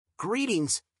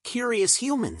Greetings, curious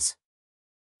humans!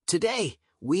 Today,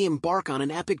 we embark on an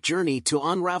epic journey to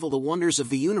unravel the wonders of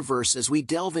the universe as we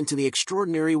delve into the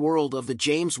extraordinary world of the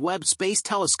James Webb Space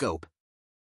Telescope.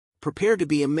 Prepare to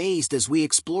be amazed as we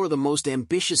explore the most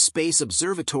ambitious space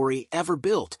observatory ever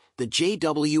built, the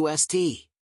JWST.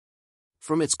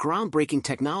 From its groundbreaking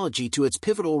technology to its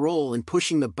pivotal role in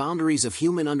pushing the boundaries of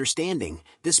human understanding,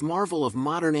 this marvel of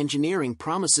modern engineering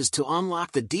promises to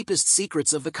unlock the deepest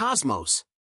secrets of the cosmos.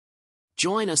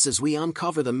 Join us as we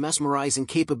uncover the mesmerizing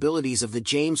capabilities of the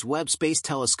James Webb Space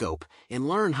Telescope and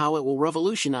learn how it will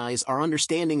revolutionize our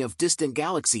understanding of distant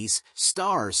galaxies,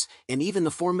 stars, and even the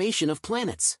formation of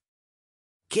planets.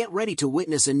 Get ready to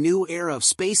witness a new era of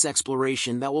space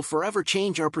exploration that will forever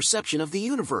change our perception of the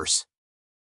universe.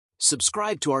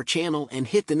 Subscribe to our channel and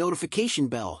hit the notification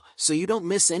bell so you don't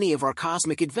miss any of our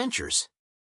cosmic adventures.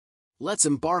 Let's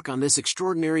embark on this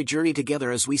extraordinary journey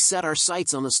together as we set our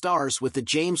sights on the stars with the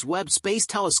James Webb Space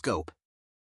Telescope.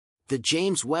 The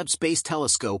James Webb Space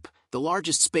Telescope, the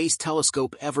largest space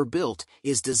telescope ever built,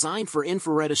 is designed for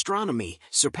infrared astronomy,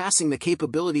 surpassing the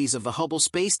capabilities of the Hubble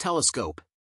Space Telescope.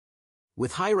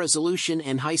 With high-resolution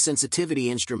and high-sensitivity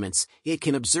instruments, it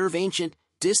can observe ancient,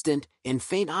 distant, and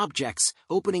faint objects,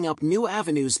 opening up new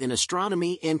avenues in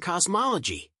astronomy and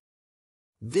cosmology.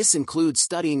 This includes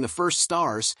studying the first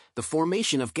stars, the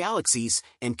formation of galaxies,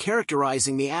 and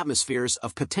characterizing the atmospheres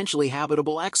of potentially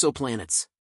habitable exoplanets.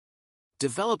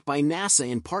 Developed by NASA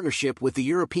in partnership with the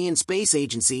European Space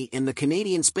Agency and the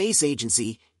Canadian Space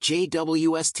Agency,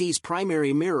 JWST's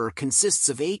primary mirror consists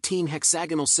of 18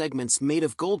 hexagonal segments made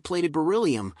of gold-plated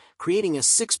beryllium, creating a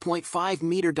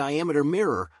 6.5-meter diameter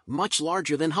mirror, much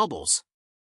larger than Hubble's.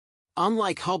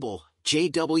 Unlike Hubble,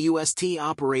 JWST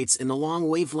operates in the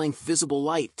long-wavelength visible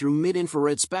light through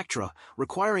mid-infrared spectra,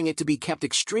 requiring it to be kept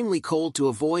extremely cold to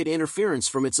avoid interference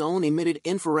from its own emitted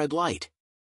infrared light.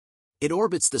 It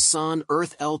orbits the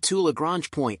Sun-Earth L2 Lagrange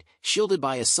point, shielded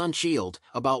by a sunshield,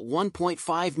 about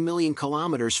 1.5 million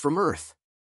kilometers from Earth.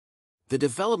 The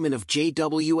development of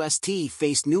JWST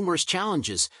faced numerous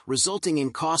challenges, resulting in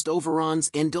cost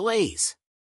overruns and delays.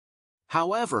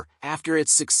 However, after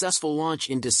its successful launch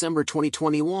in December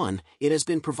 2021, it has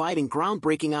been providing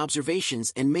groundbreaking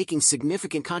observations and making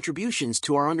significant contributions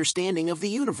to our understanding of the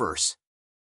universe.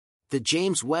 The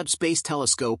James Webb Space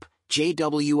Telescope,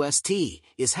 JWST,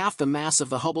 is half the mass of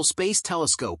the Hubble Space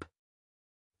Telescope.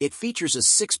 It features a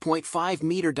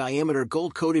 6.5-meter diameter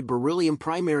gold-coated beryllium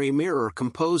primary mirror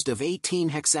composed of 18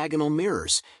 hexagonal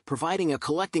mirrors, providing a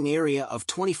collecting area of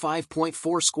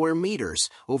 25.4 square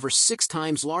meters, over 6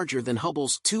 times larger than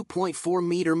Hubble's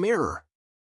 2.4-meter mirror.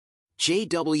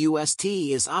 JWST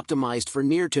is optimized for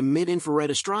near to mid-infrared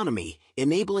astronomy,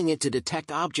 enabling it to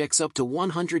detect objects up to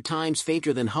 100 times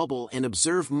fainter than Hubble and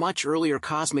observe much earlier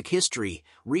cosmic history,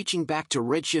 reaching back to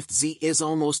redshift Z is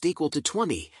almost equal to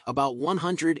 20, about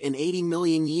 180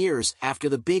 million years after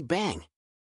the Big Bang.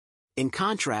 In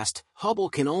contrast, Hubble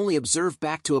can only observe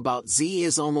back to about Z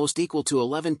is almost equal to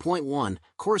 11.1,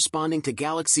 corresponding to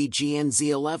galaxy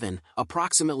GNZ11,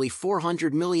 approximately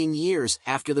 400 million years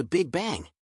after the Big Bang.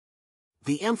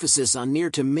 The emphasis on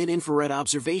near to mid-infrared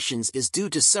observations is due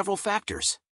to several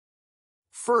factors.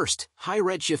 First, high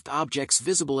redshift objects'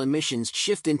 visible emissions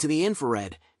shift into the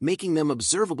infrared, making them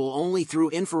observable only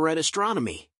through infrared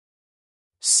astronomy.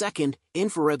 Second,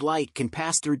 infrared light can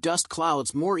pass through dust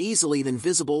clouds more easily than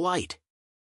visible light.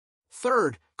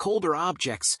 Third, colder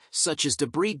objects, such as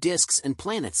debris disks and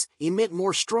planets, emit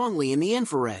more strongly in the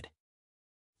infrared.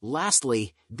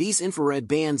 Lastly, these infrared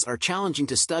bands are challenging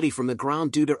to study from the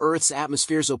ground due to Earth's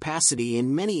atmosphere's opacity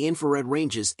in many infrared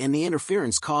ranges and the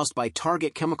interference caused by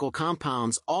target chemical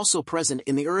compounds also present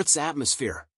in the Earth's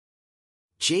atmosphere.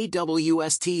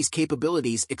 JWST's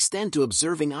capabilities extend to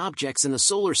observing objects in the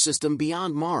solar system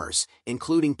beyond Mars,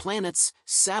 including planets,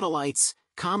 satellites,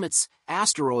 comets,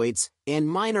 asteroids, and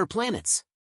minor planets.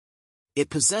 It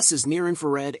possesses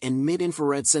near-infrared and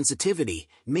mid-infrared sensitivity,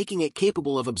 making it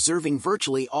capable of observing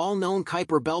virtually all known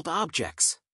Kuiper belt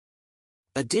objects.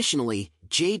 Additionally,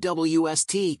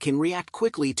 JWST can react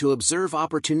quickly to observe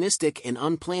opportunistic and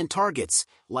unplanned targets,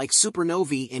 like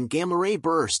supernovae and gamma-ray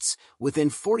bursts, within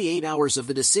 48 hours of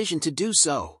the decision to do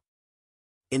so.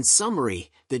 In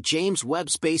summary, the James Webb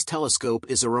Space Telescope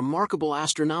is a remarkable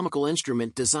astronomical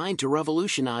instrument designed to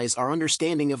revolutionize our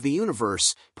understanding of the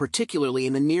universe, particularly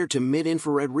in the near to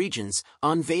mid-infrared regions,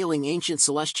 unveiling ancient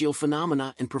celestial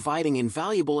phenomena and providing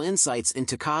invaluable insights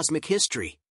into cosmic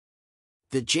history.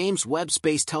 The James Webb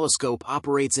Space Telescope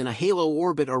operates in a halo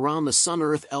orbit around the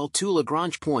Sun-Earth L2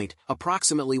 Lagrange point,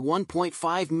 approximately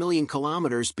 1.5 million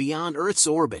kilometers beyond Earth's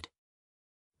orbit.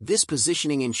 This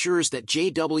positioning ensures that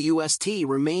JWST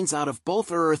remains out of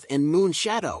both Earth and Moon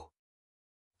shadow.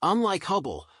 Unlike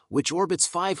Hubble, which orbits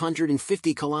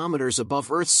 550 kilometers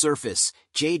above Earth's surface,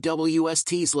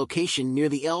 JWST's location near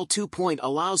the L2 point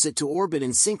allows it to orbit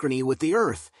in synchrony with the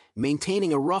Earth,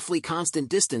 maintaining a roughly constant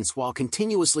distance while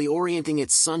continuously orienting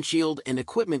its sunshield and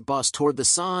equipment bus toward the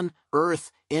Sun,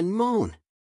 Earth, and Moon.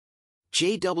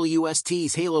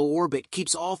 JWST's halo orbit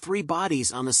keeps all three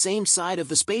bodies on the same side of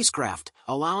the spacecraft,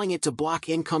 allowing it to block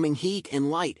incoming heat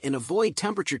and light and avoid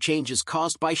temperature changes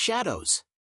caused by shadows.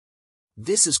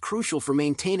 This is crucial for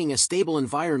maintaining a stable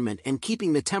environment and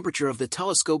keeping the temperature of the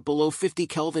telescope below 50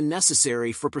 Kelvin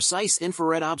necessary for precise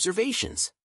infrared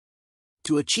observations.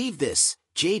 To achieve this,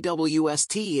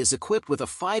 JWST is equipped with a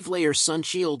 5-layer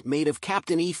sunshield made of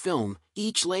Captain E film,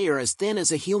 each layer as thin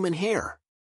as a human hair.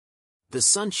 The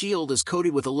sunshield is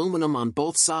coated with aluminum on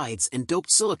both sides and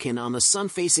doped silicon on the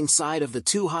sun-facing side of the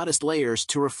two hottest layers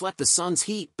to reflect the sun's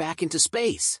heat back into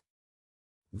space.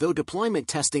 Though deployment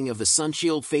testing of the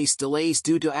sunshield faced delays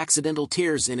due to accidental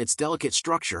tears in its delicate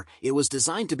structure, it was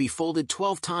designed to be folded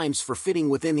 12 times for fitting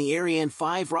within the Ariane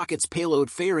 5 rocket's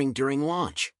payload fairing during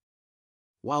launch.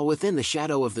 While within the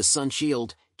shadow of the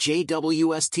sunshield,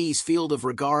 JWST's field of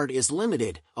regard is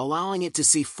limited, allowing it to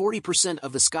see 40%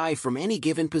 of the sky from any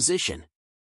given position.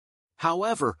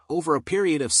 However, over a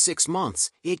period of 6 months,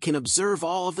 it can observe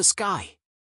all of the sky.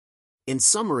 In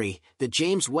summary, the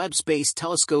James Webb Space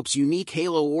Telescope's unique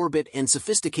halo orbit and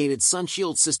sophisticated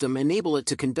sunshield system enable it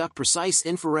to conduct precise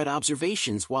infrared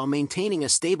observations while maintaining a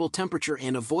stable temperature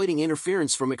and avoiding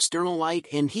interference from external light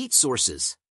and heat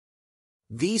sources.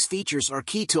 These features are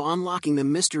key to unlocking the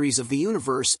mysteries of the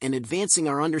universe and advancing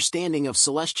our understanding of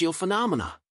celestial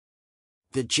phenomena.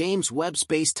 The James Webb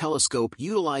Space Telescope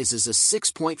utilizes a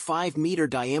 6.5-meter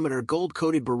diameter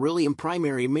gold-coated beryllium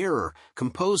primary mirror,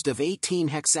 composed of 18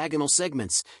 hexagonal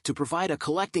segments, to provide a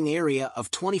collecting area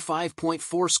of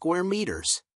 25.4 square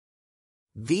meters.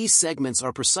 These segments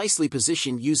are precisely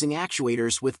positioned using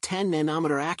actuators with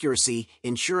 10-nanometer accuracy,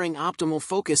 ensuring optimal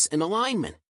focus and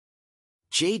alignment.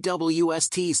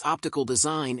 JWST's optical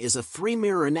design is a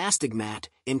 3-mirror anastigmat,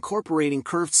 incorporating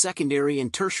curved secondary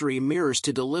and tertiary mirrors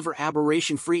to deliver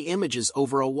aberration-free images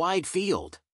over a wide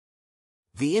field.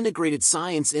 The integrated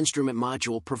science instrument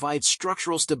module provides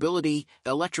structural stability,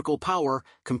 electrical power,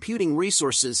 computing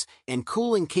resources, and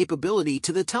cooling capability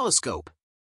to the telescope.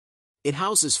 It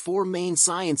houses 4 main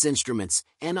science instruments.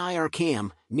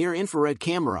 NIRCam, near-infrared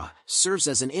camera, serves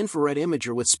as an infrared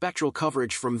imager with spectral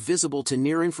coverage from visible to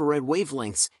near-infrared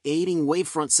wavelengths, aiding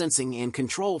wavefront sensing and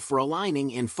control for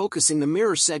aligning and focusing the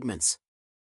mirror segments.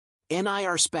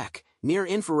 NIRSpec,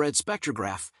 near-infrared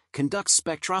spectrograph, conducts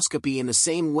spectroscopy in the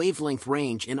same wavelength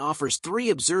range and offers 3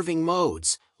 observing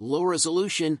modes: low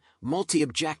resolution,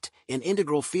 multi-object, and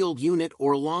integral field unit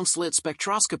or long-slit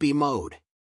spectroscopy mode.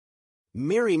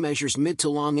 MIRI measures mid to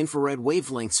long infrared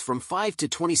wavelengths from 5 to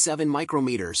 27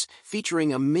 micrometers,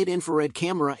 featuring a mid-infrared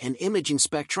camera and imaging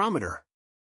spectrometer.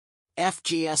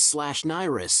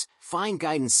 FGS/NIRIS, fine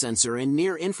guidance sensor and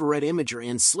near-infrared imager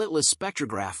and slitless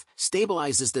spectrograph,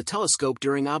 stabilizes the telescope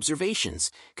during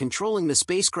observations, controlling the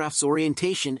spacecraft's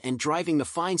orientation and driving the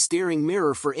fine steering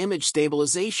mirror for image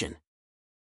stabilization.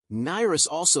 NIRIS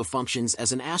also functions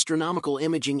as an astronomical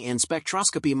imaging and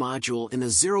spectroscopy module in the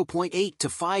 0.8 to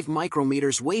 5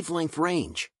 micrometers wavelength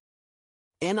range.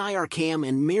 NIRCam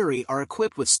and MIRI are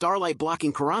equipped with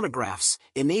starlight-blocking coronagraphs,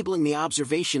 enabling the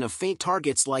observation of faint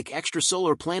targets like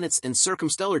extrasolar planets and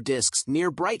circumstellar disks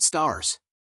near bright stars.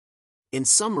 In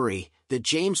summary, the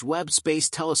James Webb Space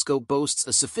Telescope boasts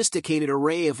a sophisticated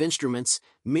array of instruments,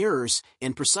 mirrors,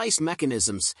 and precise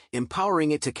mechanisms,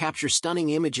 empowering it to capture stunning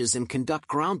images and conduct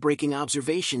groundbreaking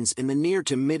observations in the near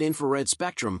to mid-infrared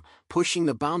spectrum, pushing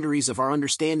the boundaries of our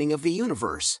understanding of the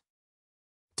universe.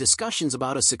 Discussions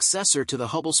about a successor to the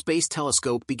Hubble Space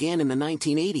Telescope began in the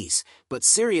 1980s, but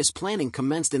serious planning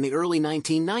commenced in the early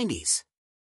 1990s.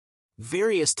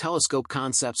 Various telescope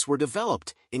concepts were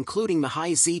developed, including the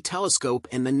High-Z telescope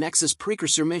and the Nexus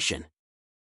precursor mission.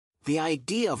 The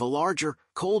idea of a larger,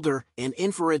 colder, and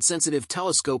infrared-sensitive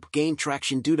telescope gained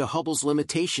traction due to Hubble's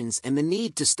limitations and the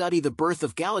need to study the birth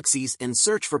of galaxies and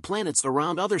search for planets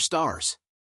around other stars.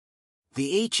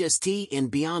 The HST and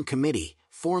Beyond Committee,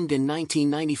 formed in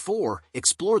 1994,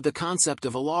 explored the concept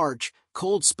of a large,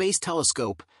 cold space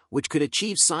telescope, which could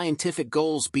achieve scientific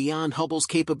goals beyond Hubble's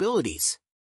capabilities.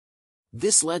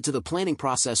 This led to the planning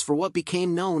process for what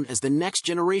became known as the Next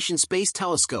Generation Space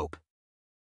Telescope.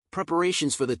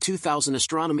 Preparations for the 2000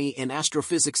 Astronomy and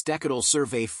Astrophysics Decadal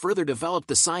Survey further developed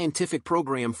the scientific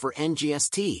program for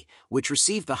NGST, which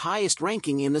received the highest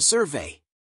ranking in the survey.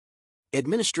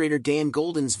 Administrator Dan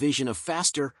Goldin's vision of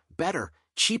faster, better,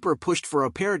 cheaper pushed for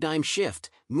a paradigm shift,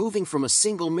 moving from a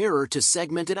single mirror to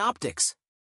segmented optics.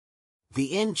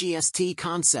 The JWST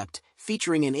concept,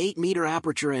 featuring an 8-meter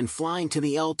aperture and flying to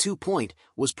the L2 point,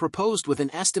 was proposed with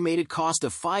an estimated cost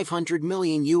of $500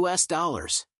 million.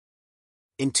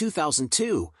 In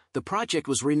 2002, the project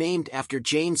was renamed after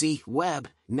James E. Webb,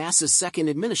 NASA's second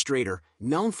administrator,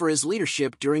 known for his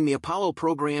leadership during the Apollo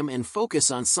program and focus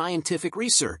on scientific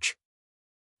research.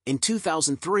 In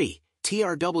 2003,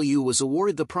 TRW was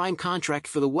awarded the prime contract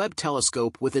for the Webb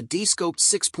telescope with a D-scoped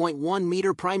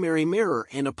 6.1-meter primary mirror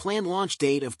and a planned launch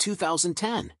date of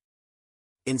 2010.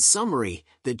 In summary,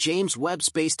 the James Webb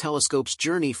Space Telescope's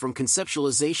journey from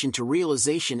conceptualization to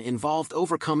realization involved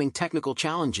overcoming technical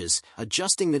challenges,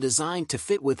 adjusting the design to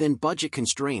fit within budget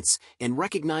constraints, and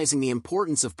recognizing the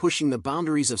importance of pushing the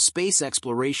boundaries of space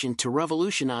exploration to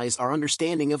revolutionize our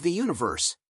understanding of the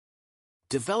universe.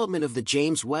 Development of the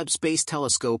James Webb Space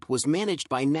Telescope was managed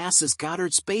by NASA's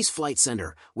Goddard Space Flight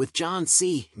Center, with John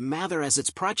C. Mather as its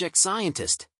project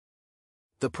scientist.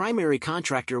 The primary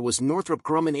contractor was Northrop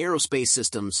Grumman Aerospace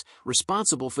Systems,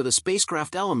 responsible for the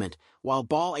spacecraft element, while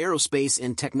Ball Aerospace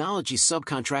and Technology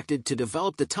subcontracted to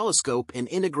develop the telescope and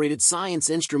integrated science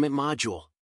instrument module.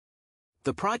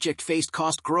 The project faced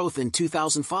cost growth in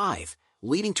 2005,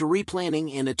 leading to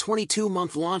replanning and a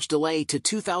 22-month launch delay to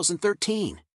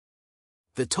 2013.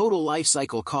 The total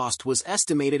lifecycle cost was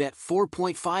estimated at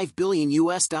 $4.5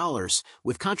 billion,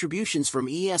 with contributions from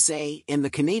ESA and the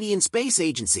Canadian Space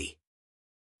Agency.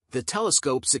 The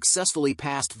telescope successfully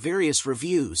passed various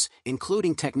reviews,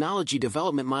 including technology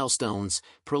development milestones,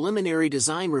 preliminary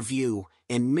design review,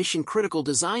 and mission-critical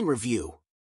design review.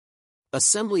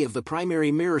 Assembly of the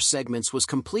primary mirror segments was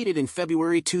completed in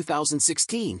February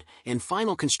 2016, and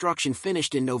final construction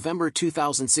finished in November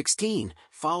 2016,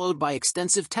 followed by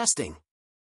extensive testing.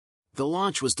 The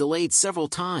launch was delayed several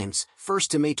times,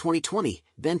 first to May 2020,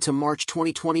 then to March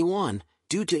 2021,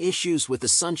 due to issues with the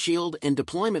sunshield and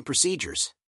deployment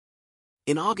procedures.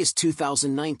 In August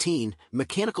 2019,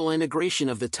 mechanical integration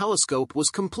of the telescope was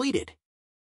completed.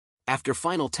 After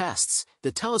final tests,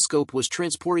 the telescope was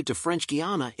transported to French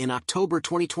Guiana in October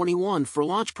 2021 for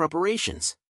launch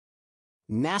preparations.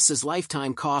 NASA's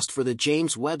lifetime cost for the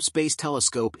James Webb Space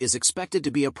Telescope is expected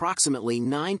to be approximately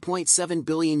 $9.7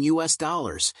 billion,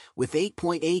 with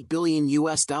 $8.8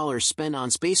 billion spent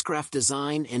on spacecraft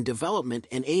design and development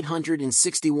and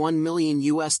 $861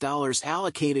 million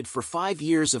allocated for 5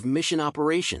 years of mission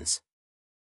operations.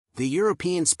 The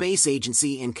European Space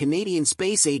Agency and Canadian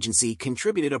Space Agency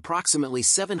contributed approximately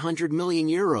 €700 million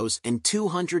and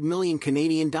 $200 million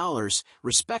Canadian dollars,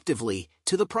 respectively,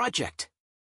 to the project.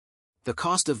 The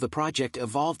cost of the project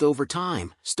evolved over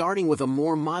time, starting with a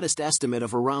more modest estimate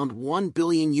of around $1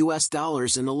 billion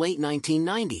in the late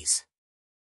 1990s.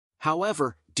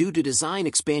 However, due to design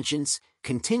expansions,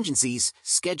 contingencies,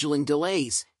 scheduling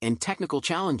delays, and technical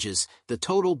challenges, the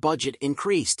total budget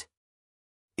increased.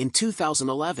 In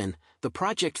 2011, the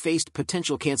project faced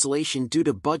potential cancellation due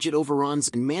to budget overruns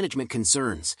and management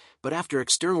concerns, but after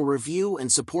external review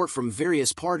and support from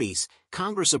various parties,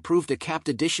 Congress approved a capped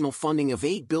additional funding of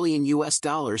 $8 billion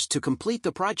to complete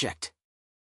the project.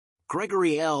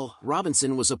 Gregory L.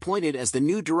 Robinson was appointed as the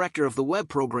new director of the Webb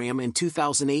program in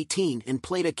 2018 and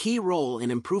played a key role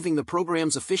in improving the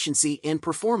program's efficiency and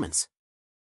performance.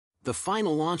 The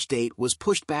final launch date was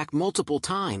pushed back multiple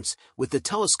times, with the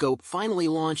telescope finally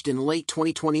launched in late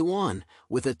 2021,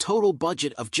 with a total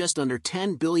budget of just under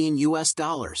 $10 billion.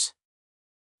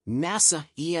 NASA,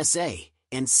 ESA,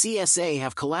 and CSA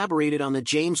have collaborated on the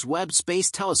James Webb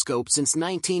Space Telescope since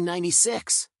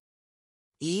 1996.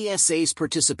 ESA's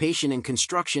participation in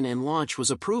construction and launch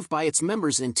was approved by its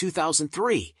members in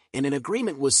 2003, and an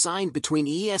agreement was signed between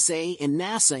ESA and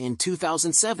NASA in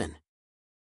 2007.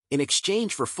 In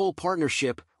exchange for full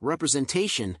partnership,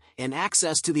 representation, and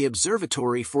access to the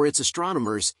observatory for its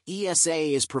astronomers, ESA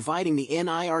is providing the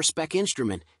NIR-SPEC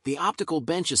instrument, the optical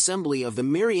bench assembly of the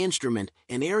MIRI instrument,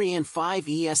 an Ariane 5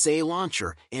 ESA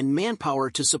launcher, and manpower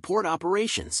to support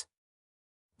operations.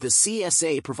 The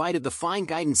CSA provided the fine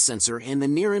guidance sensor and the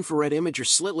near-infrared imager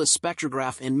slitless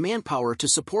spectrograph and manpower to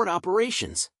support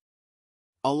operations.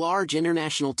 A large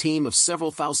international team of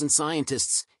several thousand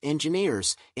scientists,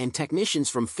 engineers, and technicians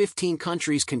from 15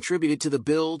 countries contributed to the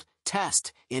build,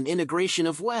 test, and integration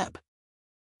of Webb.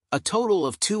 A total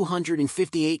of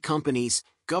 258 companies,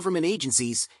 government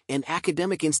agencies, and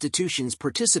academic institutions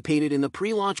participated in the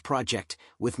pre-launch project,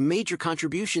 with major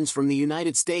contributions from the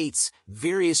United States,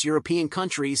 various European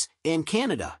countries, and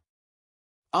Canada.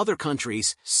 Other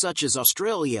countries, such as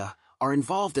Australia, are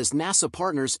involved as NASA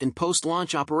partners in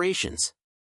post-launch operations.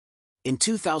 In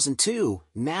 2002,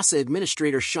 NASA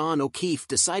Administrator Sean O'Keefe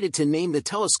decided to name the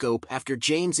telescope after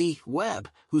James E. Webb,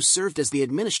 who served as the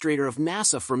administrator of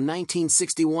NASA from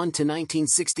 1961 to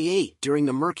 1968 during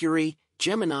the Mercury,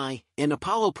 Gemini, and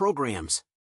Apollo programs.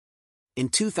 In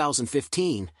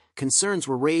 2015, concerns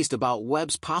were raised about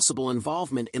Webb's possible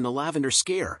involvement in the Lavender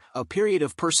Scare, a period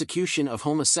of persecution of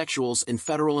homosexuals in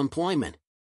federal employment.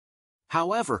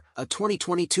 However, a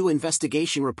 2022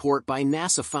 investigation report by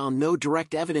NASA found no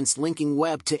direct evidence linking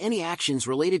Webb to any actions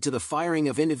related to the firing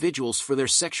of individuals for their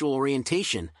sexual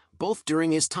orientation, both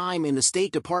during his time in the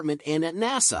State Department and at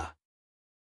NASA.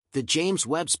 The James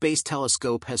Webb Space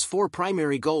Telescope has four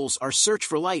primary goals: search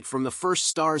for light from the first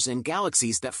stars and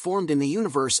galaxies that formed in the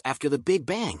universe after the Big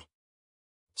Bang,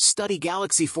 study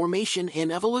galaxy formation and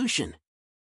evolution,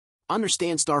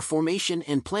 understand star formation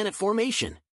and planet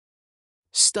formation,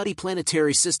 study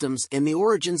planetary systems and the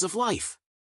origins of life.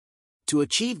 To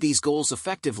achieve these goals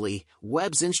effectively,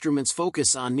 Webb's instruments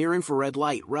focus on near-infrared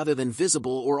light rather than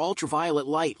visible or ultraviolet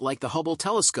light like the Hubble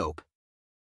telescope.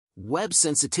 Webb's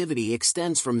sensitivity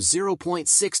extends from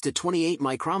 0.6 to 28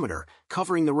 micrometer,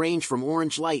 covering the range from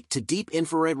orange light to deep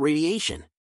infrared radiation.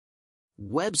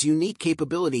 Webb's unique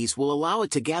capabilities will allow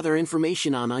it to gather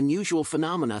information on unusual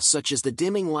phenomena such as the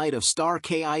dimming light of star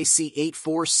KIC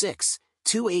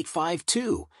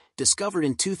 846-2852, discovered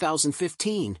in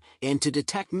 2015, and to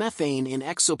detect methane in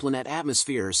exoplanet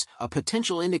atmospheres, a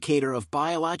potential indicator of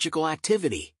biological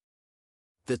activity.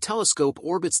 The telescope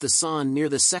orbits the Sun near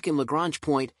the second Lagrange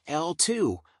point,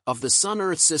 L2, of the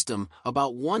Sun-Earth system,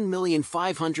 about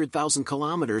 1,500,000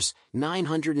 kilometers,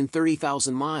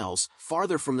 930,000 miles,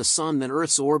 farther from the Sun than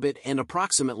Earth's orbit and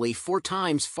approximately 4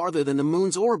 times farther than the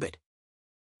Moon's orbit.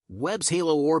 Webb's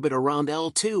halo orbit around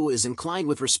L2 is inclined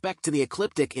with respect to the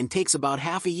ecliptic and takes about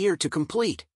half a year to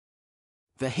complete.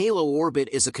 The halo orbit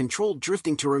is a controlled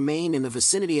drifting to remain in the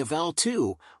vicinity of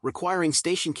L2, requiring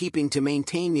station keeping to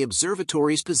maintain the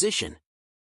observatory's position.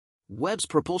 Webb's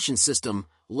propulsion system,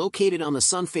 located on the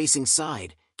sun-facing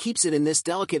side, keeps it in this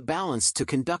delicate balance to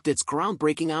conduct its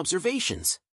groundbreaking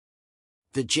observations.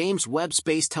 The James Webb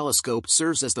Space Telescope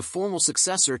serves as the formal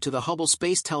successor to the Hubble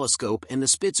Space Telescope and the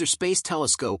Spitzer Space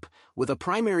Telescope, with a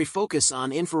primary focus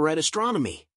on infrared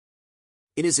astronomy.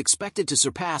 It is expected to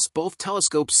surpass both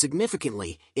telescopes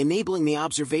significantly, enabling the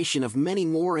observation of many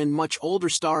more and much older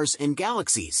stars and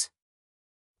galaxies.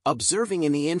 Observing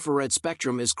in the infrared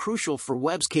spectrum is crucial for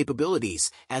Webb's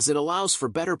capabilities, as it allows for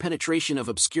better penetration of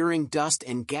obscuring dust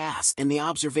and gas and the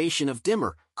observation of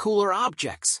dimmer, cooler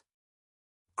objects.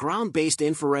 Ground-based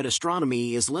infrared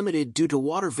astronomy is limited due to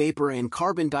water vapor and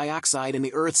carbon dioxide in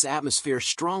the Earth's atmosphere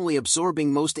strongly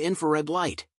absorbing most infrared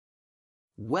light.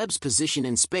 Webb's position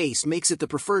in space makes it the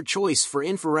preferred choice for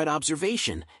infrared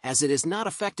observation, as it is not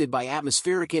affected by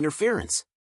atmospheric interference.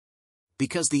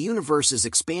 Because the universe is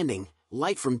expanding,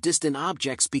 light from distant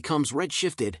objects becomes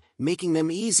redshifted, making them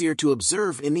easier to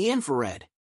observe in the infrared.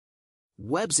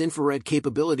 Webb's infrared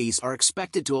capabilities are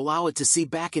expected to allow it to see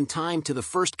back in time to the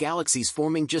first galaxies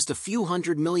forming just a few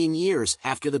 100 million years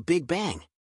after the Big Bang.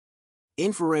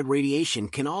 Infrared radiation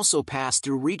can also pass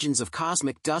through regions of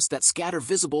cosmic dust that scatter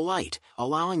visible light,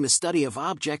 allowing the study of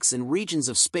objects in regions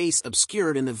of space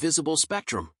obscured in the visible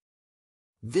spectrum.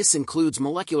 This includes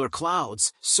molecular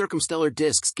clouds, circumstellar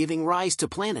disks giving rise to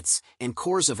planets, and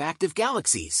cores of active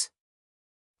galaxies.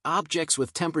 Objects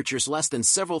with temperatures less than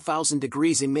several thousand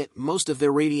degrees emit most of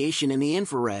their radiation in the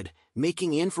infrared,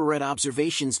 making infrared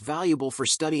observations valuable for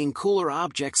studying cooler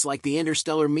objects like the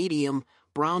interstellar medium,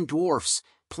 brown dwarfs,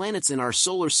 planets in our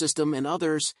solar system and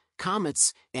others,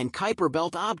 comets, and Kuiper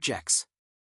belt objects.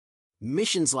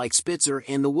 Missions like Spitzer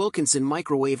and the Wilkinson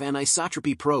Microwave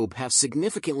Anisotropy Probe have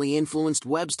significantly influenced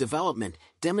Webb's development,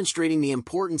 demonstrating the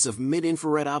importance of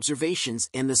mid-infrared observations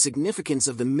and the significance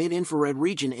of the mid-infrared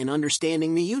region in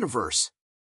understanding the universe.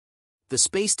 The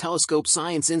Space Telescope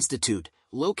Science Institute,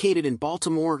 located in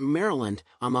Baltimore, Maryland,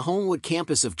 on the Homewood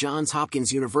campus of Johns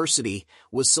Hopkins University,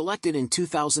 was selected in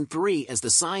 2003 as the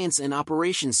Science and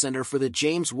Operations Center for the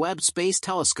James Webb Space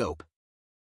Telescope.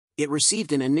 It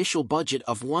received an initial budget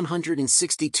of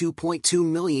 $162.2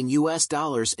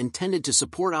 million intended to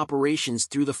support operations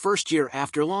through the first year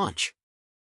after launch.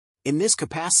 In this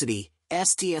capacity,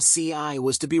 STSCI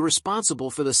was to be responsible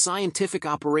for the scientific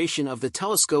operation of the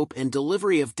telescope and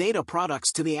delivery of data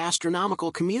products to the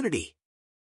astronomical community.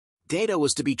 Data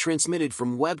was to be transmitted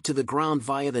from Webb to the ground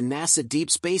via the NASA Deep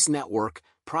Space Network,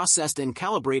 processed and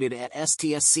calibrated at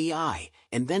STSCI,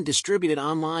 and then distributed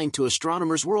online to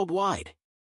astronomers worldwide.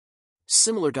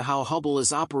 Similar to how Hubble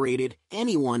is operated,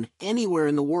 anyone, anywhere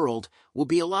in the world, will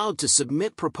be allowed to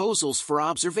submit proposals for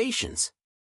observations.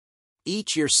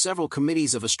 Each year several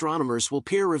committees of astronomers will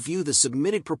peer review the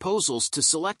submitted proposals to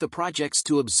select the projects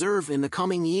to observe in the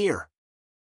coming year.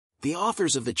 The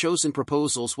authors of the chosen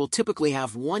proposals will typically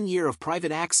have 1 year of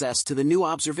private access to the new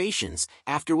observations,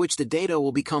 after which the data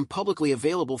will become publicly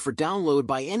available for download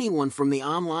by anyone from the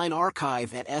online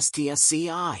archive at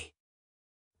STSCI.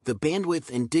 The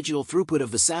bandwidth and digital throughput of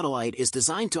the satellite is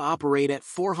designed to operate at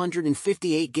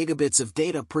 458 gigabits of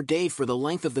data per day for the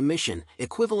length of the mission,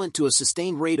 equivalent to a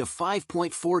sustained rate of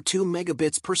 5.42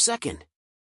 megabits per second.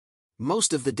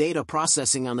 Most of the data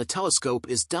processing on the telescope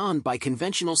is done by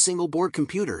conventional single-board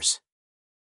computers.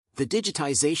 The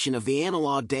digitization of the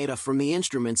analog data from the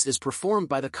instruments is performed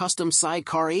by the custom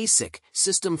Sidecar ASIC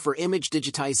system for image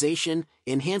digitization,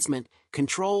 enhancement,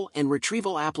 control and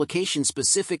retrieval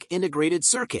application-specific integrated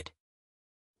circuit.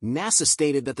 NASA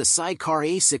stated that the Sidecar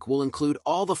ASIC will include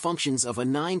all the functions of a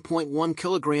 9.1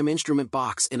 kilogram instrument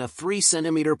box in a 3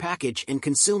 centimeter package and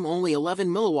consume only 11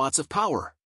 milliwatts of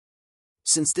power.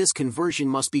 Since this conversion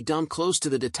must be done close to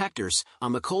the detectors,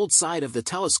 on the cold side of the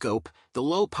telescope, the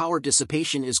low power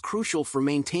dissipation is crucial for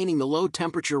maintaining the low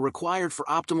temperature required for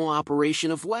optimal operation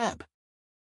of Webb.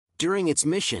 During its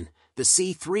mission, the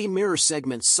C3 mirror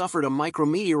segment suffered a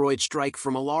micrometeoroid strike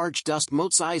from a large dust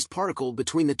mote-sized particle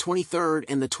between the 23rd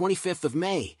and the 25th of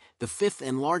May, the fifth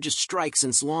and largest strike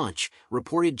since launch,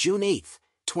 reported June 8,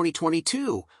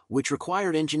 2022, which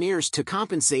required engineers to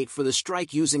compensate for the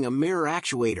strike using a mirror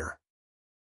actuator.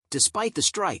 Despite the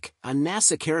strike, a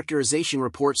NASA characterization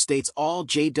report states all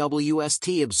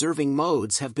JWST observing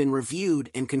modes have been reviewed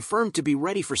and confirmed to be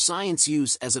ready for science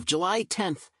use as of July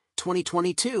 10,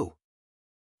 2022.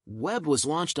 Webb was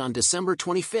launched on December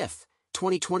 25,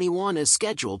 2021 as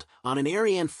scheduled, on an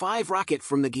Ariane 5 rocket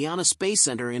from the Guyana Space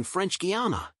Center in French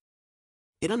Guiana.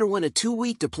 It underwent a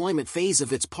 2-week deployment phase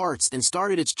of its parts and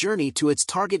started its journey to its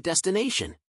target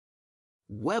destination.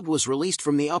 Webb was released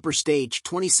from the upper stage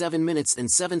 27 minutes and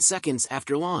 7 seconds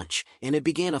after launch, and it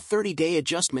began a 30-day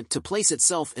adjustment to place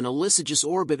itself in a lysogous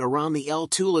orbit around the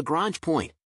L2 Lagrange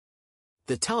point.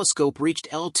 The telescope reached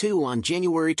L2 on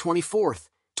January 24,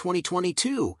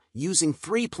 2022, using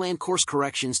 3 planned course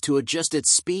corrections to adjust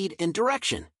its speed and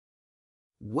direction.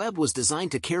 Webb was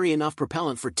designed to carry enough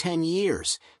propellant for 10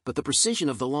 years, but the precision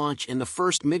of the launch and the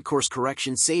first mid-course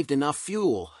correction saved enough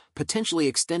fuel, potentially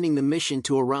extending the mission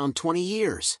to around 20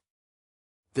 years.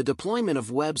 The deployment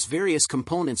of Webb's various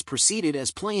components proceeded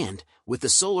as planned, with the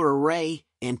solar array,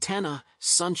 antenna,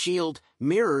 sunshield,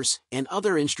 mirrors, and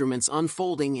other instruments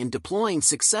unfolding and deploying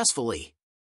successfully.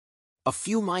 A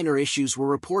few minor issues were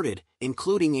reported,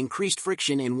 including increased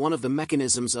friction in one of the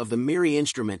mechanisms of the MIRI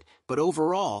instrument, but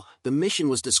overall, the mission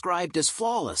was described as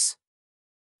flawless.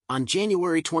 On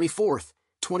January 24,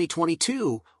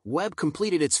 2022, Webb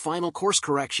completed its final course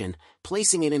correction,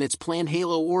 placing it in its planned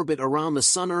halo orbit around the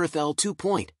Sun-Earth L2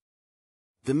 point.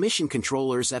 The mission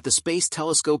controllers at the Space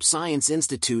Telescope Science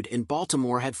Institute in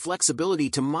Baltimore had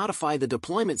flexibility to modify the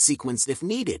deployment sequence if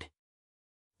needed.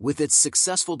 With its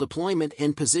successful deployment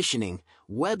and positioning,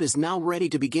 Webb is now ready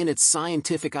to begin its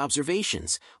scientific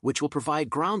observations, which will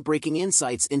provide groundbreaking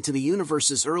insights into the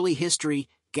universe's early history,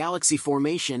 galaxy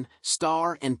formation,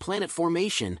 star and planet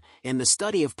formation, and the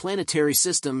study of planetary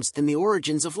systems and the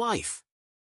origins of life.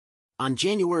 On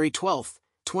January 12,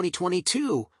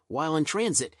 2022, while in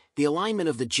transit, the alignment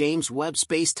of the James Webb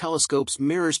Space Telescope's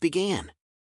mirrors began.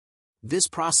 This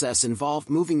process involved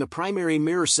moving the primary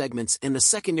mirror segments and the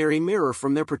secondary mirror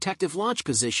from their protective launch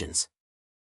positions.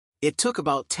 It took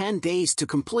about 10 days to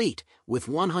complete, with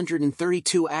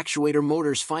 132 actuator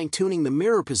motors fine-tuning the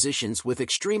mirror positions with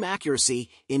extreme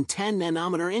accuracy in 10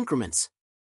 nanometer increments.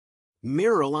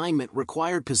 Mirror alignment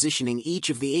required positioning each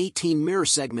of the 18 mirror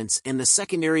segments and the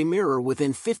secondary mirror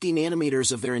within 50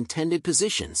 nanometers of their intended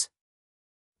positions.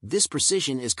 This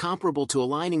precision is comparable to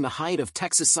aligning the height of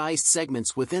Texas-sized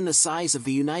segments within the size of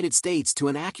the United States to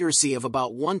an accuracy of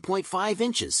about 1.5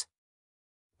 inches.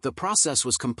 The process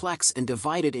was complex and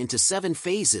divided into 7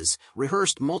 phases,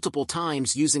 rehearsed multiple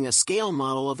times using a scale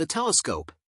model of the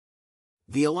telescope.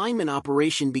 The alignment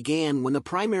operation began when the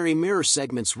primary mirror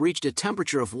segments reached a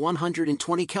temperature of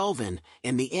 120 Kelvin,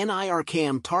 and the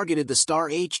NIRCam targeted the star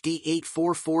HD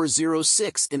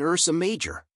 84406 in Ursa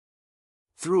Major.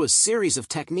 Through a series of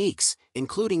techniques,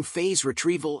 including phase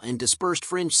retrieval and dispersed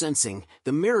fringe sensing,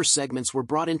 the mirror segments were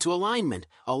brought into alignment,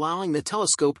 allowing the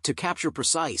telescope to capture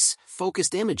precise,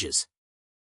 focused images.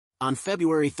 On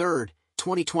February 3,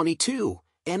 2022,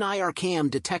 NIRCam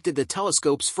detected the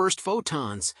telescope's first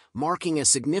photons, marking a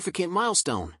significant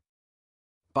milestone.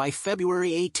 By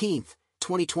February 18,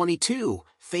 2022,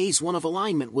 Phase 1 of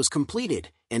alignment was completed,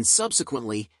 and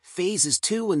subsequently, Phases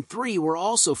 2 and 3 were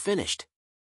also finished.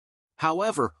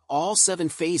 However, all 7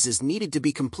 phases needed to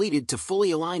be completed to fully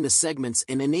align the segments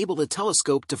and enable the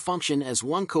telescope to function as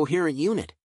one coherent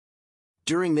unit.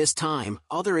 During this time,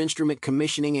 other instrument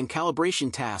commissioning and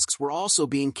calibration tasks were also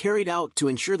being carried out to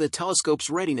ensure the telescope's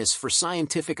readiness for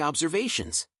scientific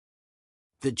observations.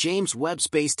 The James Webb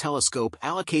Space Telescope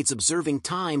allocates observing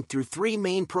time through 3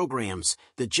 main programs: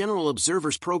 the General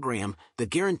Observers Program, the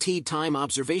Guaranteed Time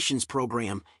Observations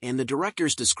Program, and the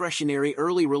Director's Discretionary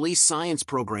Early Release Science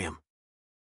Program.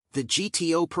 The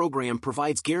GTO program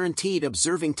provides guaranteed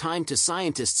observing time to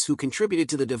scientists who contributed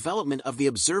to the development of the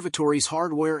observatory's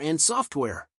hardware and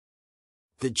software.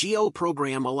 The GO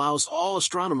program allows all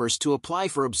astronomers to apply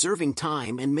for observing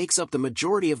time and makes up the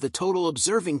majority of the total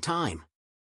observing time.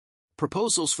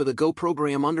 Proposals for the GO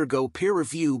program undergo peer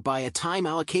review by a time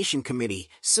allocation committee,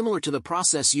 similar to the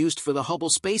process used for the Hubble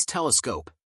Space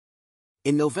Telescope.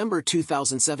 In November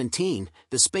 2017,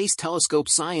 the Space Telescope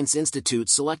Science Institute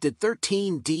selected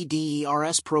 13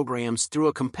 DDERS programs through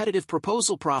a competitive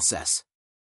proposal process.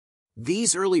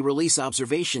 These early release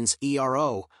observations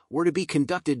 (ERO) were to be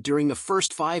conducted during the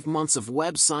first 5 months of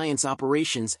Webb science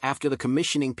operations after the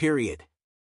commissioning period.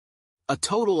 A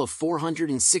total of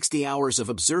 460 hours of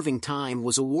observing time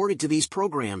was awarded to these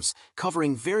programs,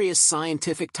 covering various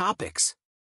scientific topics.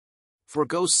 For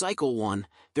GO Cycle 1,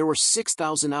 there were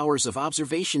 6,000 hours of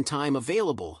observation time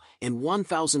available, and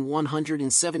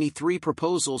 1,173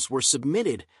 proposals were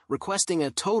submitted, requesting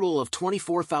a total of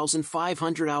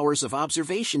 24,500 hours of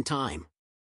observation time.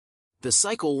 The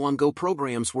Cycle 1 GO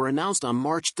programs were announced on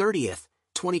March 30,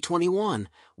 2021,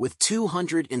 with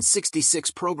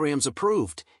 266 programs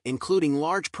approved, including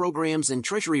large programs and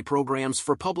treasury programs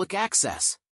for public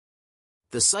access.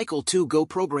 The Cycle 2 GO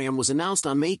program was announced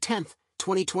on May 10,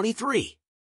 2023.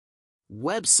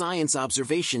 Webb science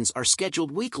observations are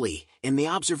scheduled weekly, and the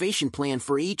observation plan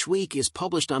for each week is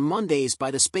published on Mondays by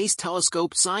the Space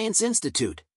Telescope Science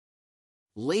Institute.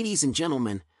 Ladies and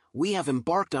gentlemen, we have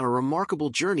embarked on a remarkable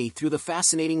journey through the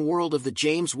fascinating world of the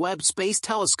James Webb Space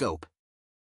Telescope.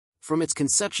 From its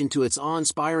conception to its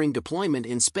awe-inspiring deployment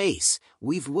in space,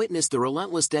 we've witnessed the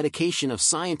relentless dedication of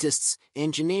scientists,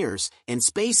 engineers, and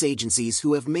space agencies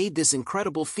who have made this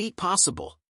incredible feat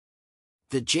possible.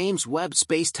 The James Webb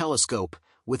Space Telescope,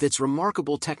 with its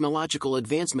remarkable technological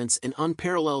advancements and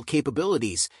unparalleled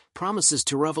capabilities, promises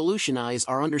to revolutionize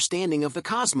our understanding of the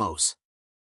cosmos.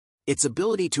 Its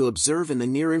ability to observe in the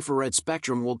near-infrared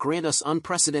spectrum will grant us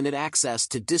unprecedented access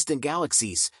to distant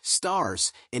galaxies,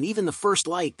 stars, and even the first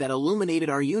light that illuminated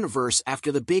our universe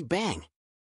after the Big Bang.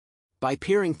 By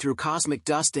peering through cosmic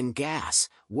dust and gas,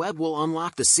 Webb will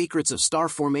unlock the secrets of star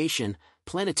formation,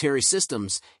 planetary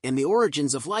systems, and the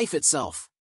origins of life itself.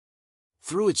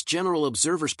 Through its General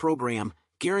Observers Program,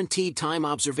 Guaranteed Time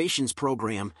Observations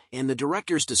Program, and the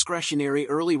Director's Discretionary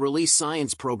Early Release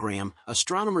Science Program,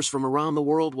 astronomers from around the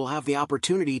world will have the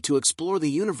opportunity to explore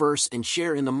the universe and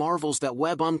share in the marvels that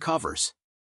Webb uncovers.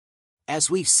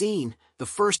 As we've seen, the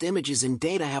first images and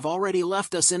data have already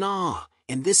left us in awe,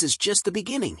 and this is just the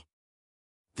beginning.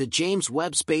 The James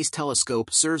Webb Space Telescope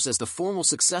serves as the formal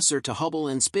successor to Hubble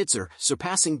and Spitzer,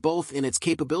 surpassing both in its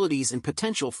capabilities and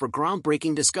potential for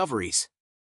groundbreaking discoveries.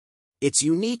 Its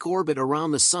unique orbit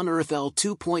around the Sun-Earth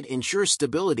L2 point ensures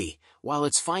stability, while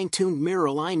its fine-tuned mirror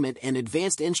alignment and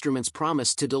advanced instruments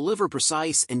promise to deliver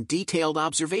precise and detailed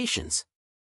observations.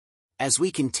 As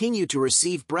we continue to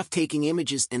receive breathtaking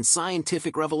images and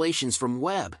scientific revelations from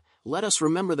Webb, let us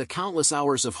remember the countless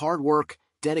hours of hard work,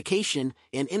 dedication,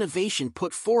 and innovation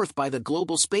put forth by the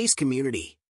global space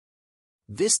community.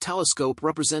 This telescope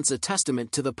represents a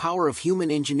testament to the power of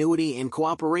human ingenuity and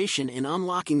cooperation in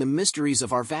unlocking the mysteries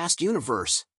of our vast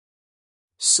universe.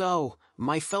 So,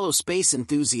 my fellow space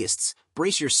enthusiasts,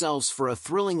 brace yourselves for a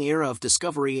thrilling era of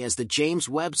discovery as the James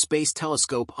Webb Space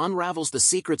Telescope unravels the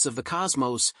secrets of the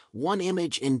cosmos, one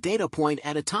image and data point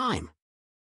at a time.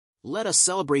 Let us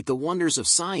celebrate the wonders of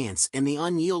science and the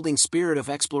unyielding spirit of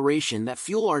exploration that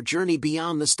fuel our journey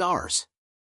beyond the stars.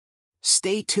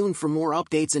 Stay tuned for more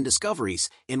updates and discoveries,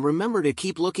 and remember to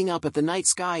keep looking up at the night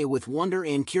sky with wonder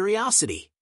and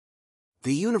curiosity.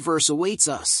 The universe awaits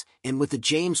us, and with the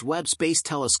James Webb Space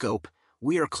Telescope,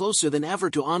 we are closer than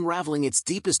ever to unraveling its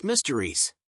deepest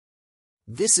mysteries.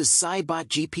 This is SciBot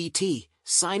GPT,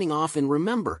 signing off, and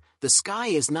remember, the sky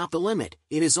is not the limit,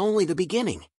 it is only the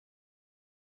beginning.